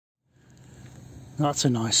That's a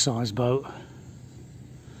nice size boat.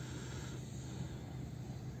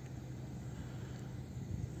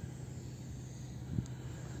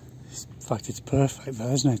 In fact, it's perfect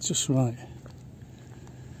there, isn't it? Just right.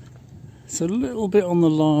 It's a little bit on the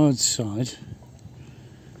large side.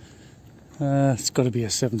 It's got to be a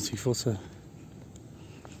 70-footer.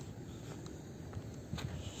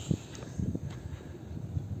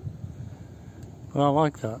 Well, I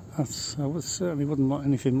like that. I certainly wouldn't want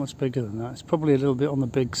anything much bigger than that. It's probably a little bit on the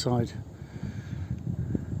big side.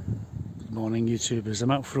 Good morning, YouTubers.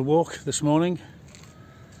 I'm out for a walk this morning.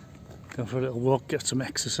 Going for a little walk, get some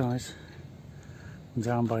exercise. I'm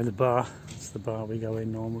down by the bar. It's the bar we go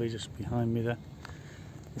in normally, just behind me there.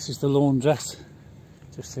 This is the laundrette,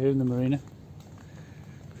 just here in the marina.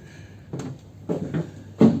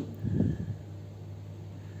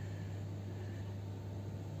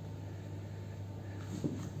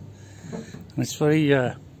 And it's very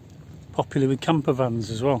popular with camper vans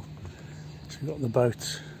as well. So we've got the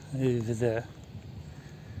boat over there.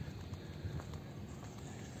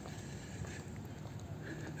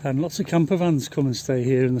 And lots of camper vans come and stay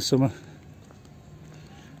here in the summer.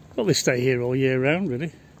 Well, they stay here all year round,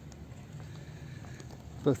 really.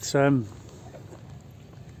 But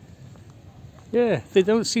yeah, they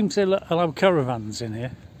don't seem to allow caravans in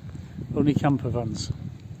here. Only camper vans.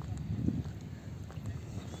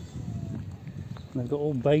 And they've got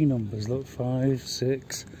all bay numbers. Look, 5,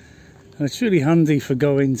 6, and it's really handy for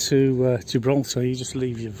going to Gibraltar. You just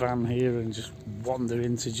leave your van here and just wander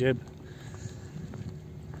into Gib.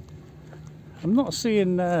 I'm not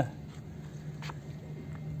seeing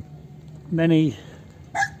many,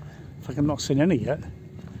 in fact I'm not seeing any yet.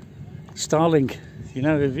 Starlink, you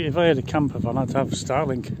know, if I had a camper van I'd have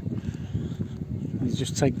Starlink. You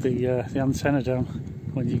just take the antenna down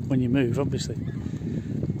when you move, obviously.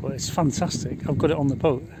 But it's fantastic. I've got it on the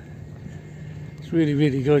boat. It's really,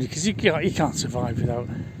 really good because you can't survive without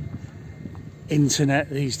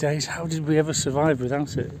internet these days. How did we ever survive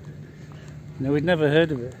without it? You know, we'd never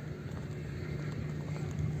heard of it.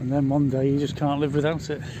 And then one day you just can't live without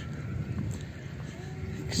it.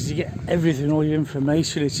 Because you get everything, all your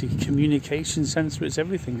information, it's your communication centre, it's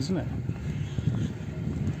everything, isn't it?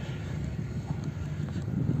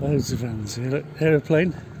 Loads of vans here. Look,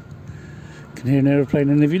 aeroplane. You can hear an aeroplane,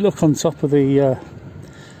 and if you look on top of the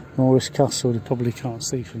Moorish Castle, you probably can't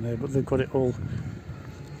see from there, but they've got it all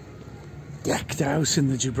decked out in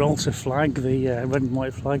the Gibraltar flag, the red and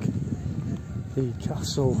white flag, the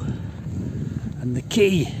castle and the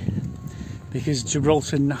quay, because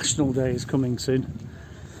Gibraltar National Day is coming soon.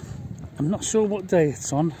 I'm not sure what day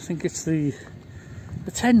it's on. I think it's the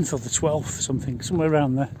 10th or the 12th, somewhere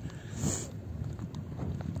around there.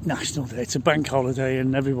 National Day. It's a bank holiday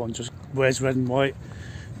and everyone just wears red and white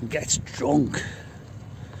and gets drunk.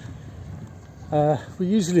 We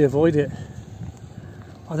usually avoid it.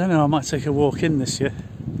 I don't know, I might take a walk in this year,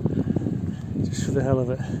 just for the hell of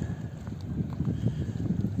it.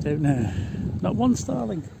 Don't know. Not one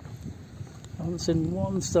Starlink. I haven't seen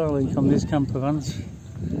one Starlink on these camper vans.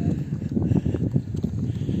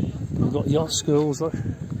 We've got yacht schools. Look.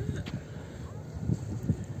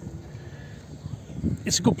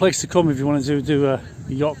 It's a good place to come if you want to do a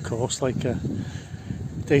yacht course, like a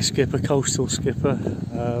day skipper, coastal skipper,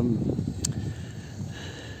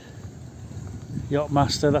 yacht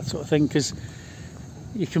master, that sort of thing, because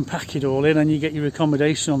you can pack it all in and you get your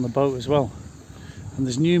accommodation on the boat as well. And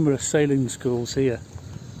there's numerous sailing schools here.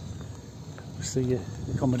 So your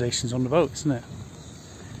accommodation's on the boat, isn't it?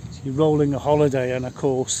 So you're rolling a holiday and a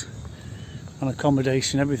course and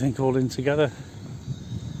accommodation, everything all in together.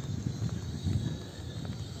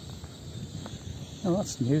 Oh,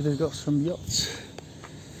 that's new. They've got some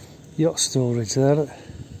yacht storage there. Look.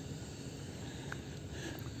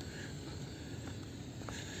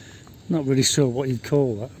 Not really sure what you'd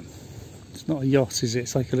call that. It's not a yacht, is it?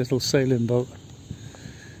 It's like a little sailing boat.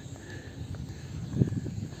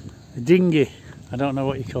 A dinghy. I don't know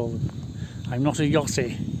what you call them. I'm not a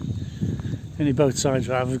yachty. Any boats I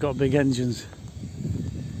drive have got big engines.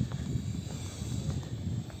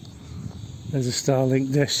 There's a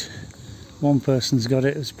Starlink dish. One person's got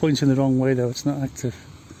it. It's pointing the wrong way though, it's not active.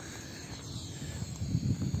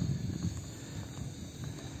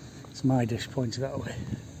 It's my dish pointed that way.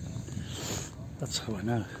 That's how I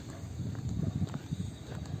know.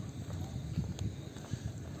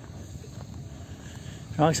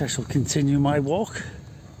 Right, I shall continue my walk.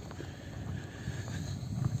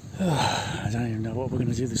 I don't even know what we're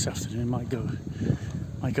going to do this afternoon. Might go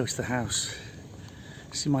to the house,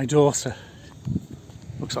 see my daughter.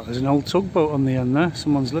 Looks like there's an old tugboat on the end there.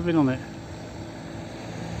 Someone's living on it.